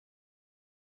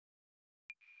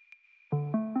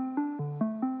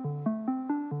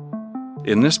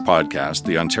In this podcast,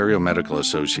 the Ontario Medical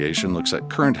Association looks at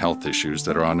current health issues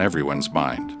that are on everyone's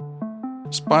mind.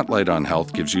 Spotlight on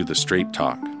Health gives you the straight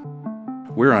talk.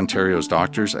 We're Ontario's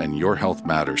doctors, and your health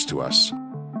matters to us.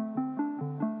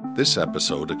 This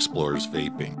episode explores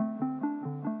vaping.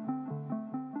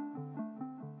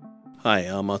 Hi,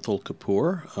 I'm Atul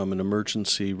Kapoor. I'm an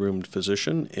emergency room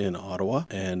physician in Ottawa,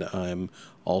 and I'm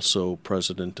also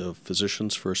president of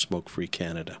Physicians for Smoke-Free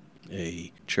Canada,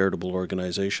 a charitable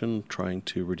organization trying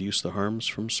to reduce the harms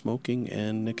from smoking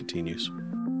and nicotine use.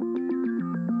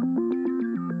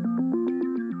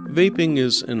 Vaping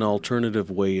is an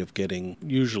alternative way of getting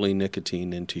usually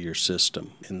nicotine into your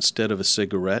system. Instead of a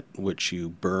cigarette, which you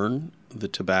burn the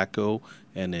tobacco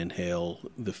and inhale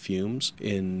the fumes,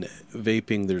 in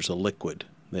vaping there's a liquid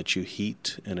that you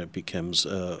heat and it becomes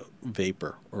a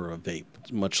vapor or a vape,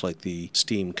 much like the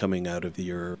steam coming out of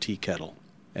your tea kettle.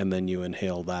 And then you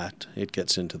inhale that, it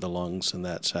gets into the lungs, and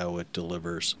that's how it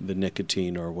delivers the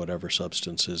nicotine or whatever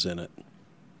substance is in it.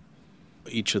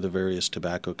 Each of the various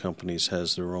tobacco companies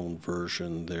has their own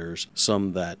version. There's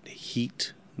some that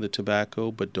heat the tobacco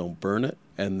but don't burn it,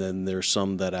 and then there's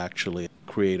some that actually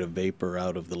create a vapor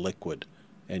out of the liquid,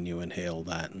 and you inhale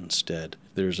that instead.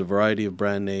 There's a variety of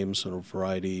brand names and a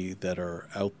variety that are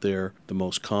out there. The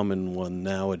most common one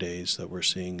nowadays that we're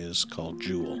seeing is called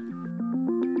Juul.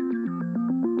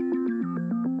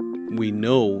 We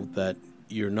know that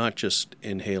you're not just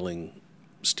inhaling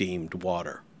steamed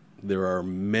water. There are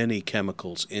many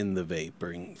chemicals in the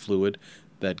vaping fluid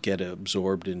that get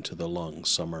absorbed into the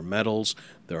lungs. Some are metals,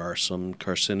 there are some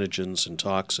carcinogens and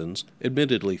toxins,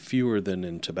 admittedly fewer than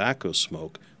in tobacco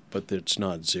smoke, but it's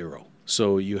not zero.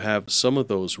 So you have some of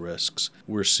those risks.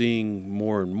 We're seeing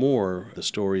more and more the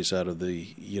stories out of the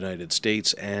United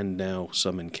States and now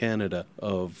some in Canada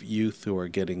of youth who are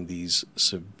getting these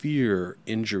severe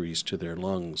injuries to their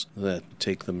lungs that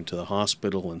take them to the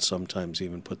hospital and sometimes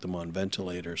even put them on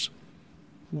ventilators.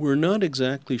 We're not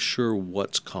exactly sure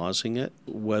what's causing it,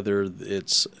 whether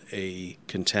it's a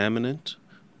contaminant,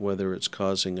 whether it's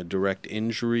causing a direct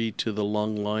injury to the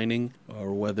lung lining,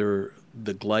 or whether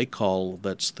the glycol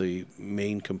that's the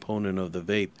main component of the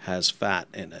vape has fat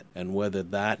in it, and whether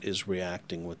that is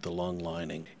reacting with the lung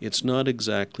lining. It's not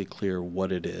exactly clear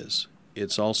what it is.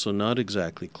 It's also not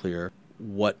exactly clear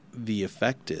what the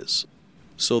effect is.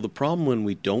 So the problem when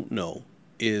we don't know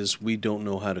is we don't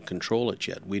know how to control it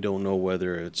yet. We don't know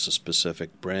whether it's a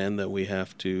specific brand that we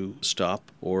have to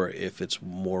stop or if it's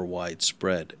more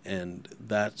widespread, and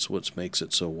that's what makes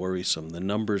it so worrisome. The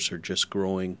numbers are just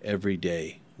growing every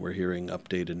day. We're hearing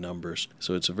updated numbers.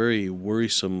 So it's a very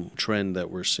worrisome trend that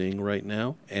we're seeing right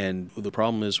now, and the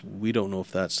problem is we don't know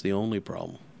if that's the only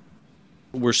problem.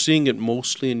 We're seeing it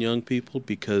mostly in young people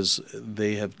because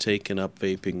they have taken up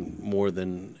vaping more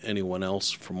than anyone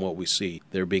else from what we see.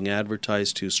 They're being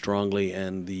advertised too strongly,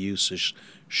 and the use is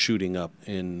shooting up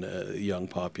in young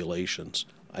populations.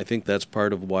 I think that's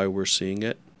part of why we're seeing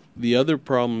it. The other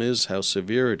problem is how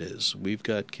severe it is. We've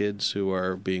got kids who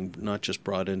are being not just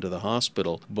brought into the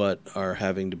hospital, but are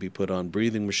having to be put on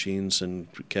breathing machines and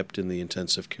kept in the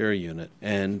intensive care unit.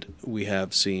 And we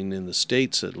have seen, in the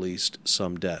States at least,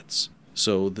 some deaths.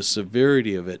 So the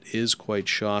severity of it is quite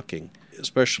shocking,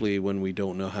 especially when we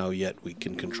don't know how yet we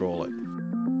can control it.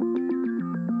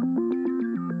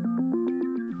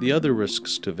 The other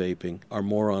risks to vaping are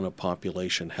more on a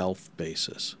population health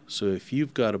basis. So if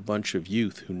you've got a bunch of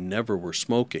youth who never were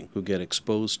smoking, who get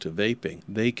exposed to vaping,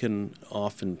 they can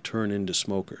often turn into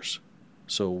smokers.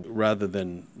 So rather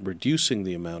than reducing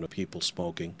the amount of people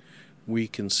smoking, we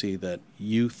can see that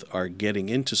youth are getting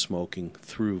into smoking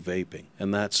through vaping,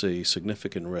 and that's a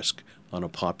significant risk on a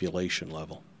population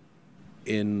level.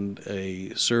 In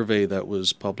a survey that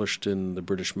was published in the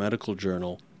British Medical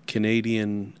Journal,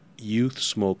 Canadian youth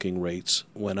smoking rates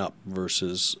went up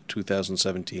versus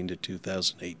 2017 to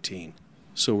 2018.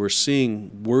 So we're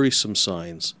seeing worrisome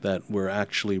signs that we're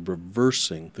actually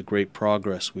reversing the great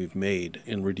progress we've made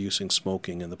in reducing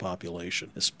smoking in the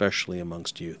population, especially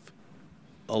amongst youth.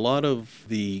 A lot of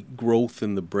the growth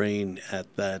in the brain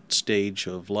at that stage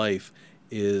of life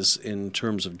is in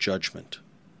terms of judgment,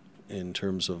 in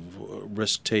terms of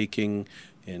risk-taking,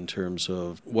 in terms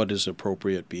of what is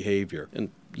appropriate behavior. And,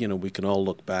 we can all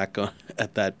look back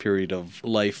at that period of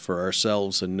life for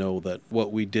ourselves and know that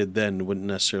what we did then wouldn't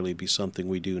necessarily be something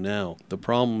we do now. The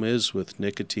problem is with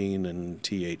nicotine and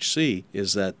THC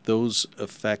is that those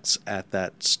effects at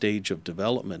that stage of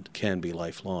development can be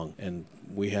lifelong, and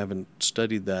we haven't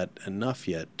studied that enough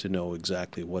yet to know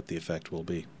exactly what the effect will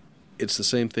be. It's the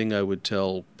same thing I would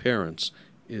tell parents,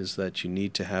 is that you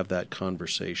need to have that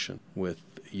conversation with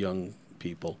young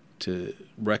people to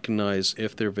recognize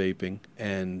if they're vaping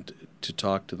and to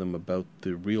talk to them about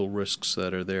the real risks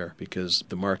that are there, because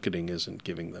the marketing isn't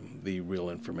giving them the real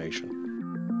information.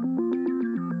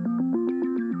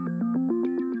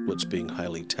 What's being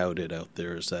highly touted out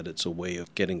there is that it's a way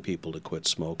of getting people to quit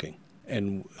smoking.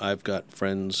 And I've got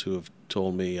friends who have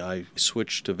told me, I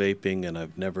switched to vaping and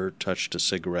I've never touched a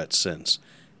cigarette since.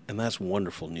 And that's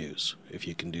wonderful news if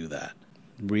you can do that.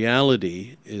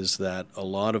 Reality is that a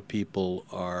lot of people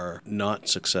are not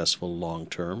successful long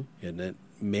term, and it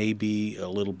may be a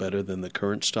little better than the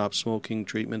current stop smoking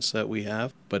treatments that we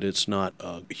have, but it's not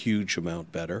a huge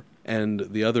amount better. And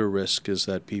the other risk is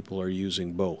that people are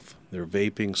using both. They're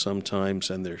vaping sometimes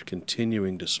and they're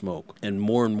continuing to smoke. And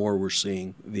more we're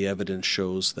seeing the evidence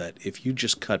shows that if you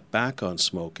just cut back on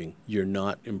smoking, you're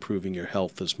not improving your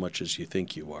health as much as you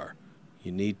think you are.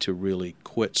 You need to really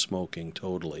quit smoking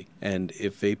totally. And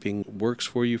if vaping works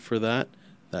for you for that,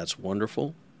 that's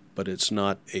wonderful, but it's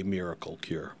not a miracle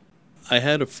cure. I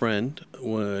had a friend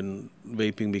when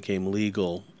vaping became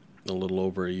legal a little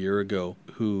over a year ago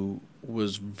who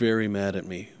was very mad at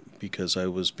me because I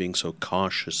was being so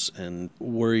cautious and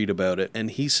worried about it. And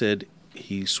he said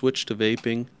he switched to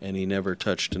vaping and he never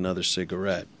touched another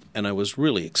cigarette. And I was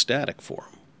really ecstatic for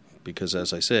him because,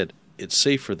 as I said, it's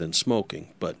safer than smoking,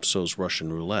 but so's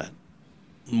Russian roulette.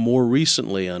 More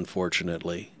recently,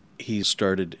 unfortunately, he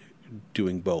started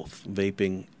doing both,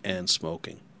 vaping and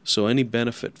smoking. So any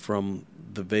benefit from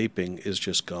the vaping is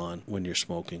just gone when you're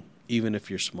smoking, even if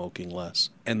you're smoking less.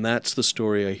 And that's the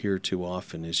story I hear too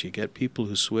often, is you get people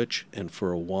who switch, and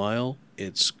for a while,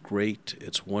 it's great,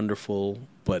 it's wonderful,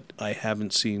 but I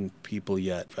haven't seen people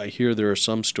yet. I hear there are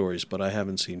some stories, but I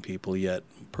haven't seen people yet,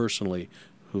 personally,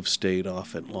 who've stayed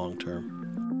off it long term.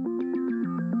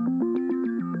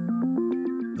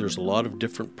 There's a lot of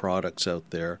different products out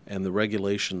there, and the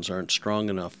regulations aren't strong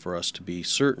enough for us to be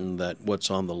certain that what's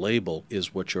on the label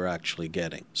is what you're actually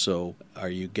getting. So, are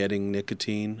you getting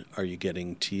nicotine? Are you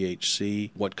getting THC?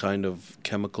 What kind of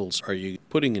chemicals are you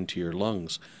putting into your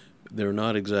lungs? They're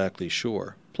not exactly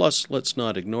sure. Plus, let's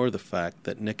not ignore the fact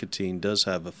that nicotine does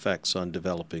have effects on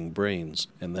developing brains,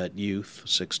 and that youth,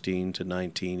 16 to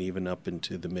 19, even up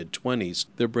into the mid-20s,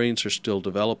 their brains are still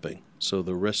developing. So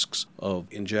the risks of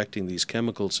injecting these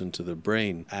chemicals into the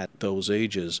brain at those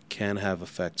ages can have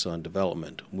effects on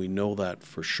development. We know that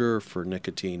for sure for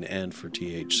nicotine and for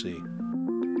THC.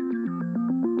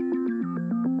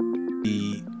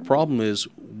 The problem is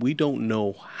we don't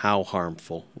know how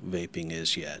harmful vaping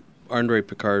is yet. André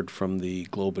Picard from the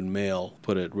Globe and Mail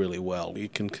put it really well. You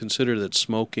can consider that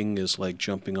smoking is like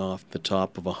jumping off the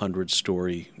top of a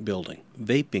 100-story building.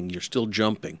 Vaping, you're still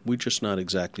jumping. We're just not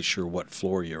exactly sure what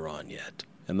floor you're on yet.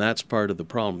 And that's part of the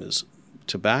problem is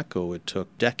tobacco, it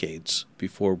took decades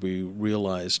before we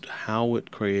realized how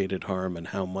it created harm and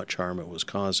how much harm it was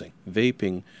causing.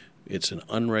 Vaping, it's an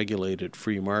unregulated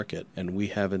free market, and we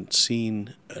haven't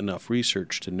seen enough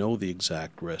research to know the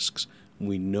exact risks.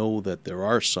 We know that there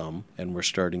are some, and we're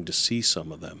starting to see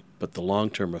some of them, but the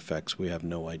long-term effects we have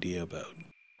no idea about.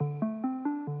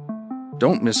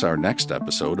 Don't miss our next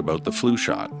episode about the flu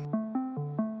shot.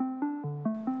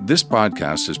 This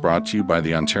podcast is brought to you by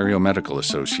the Ontario Medical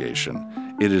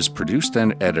Association. It is produced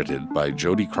and edited by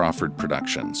Jody Crawford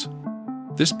Productions.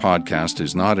 This podcast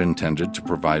is not intended to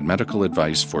provide medical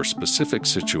advice for specific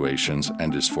situations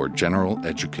and is for general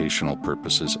educational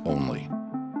purposes only.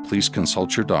 Please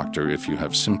consult your doctor if you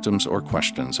have symptoms or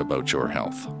questions about your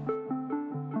health.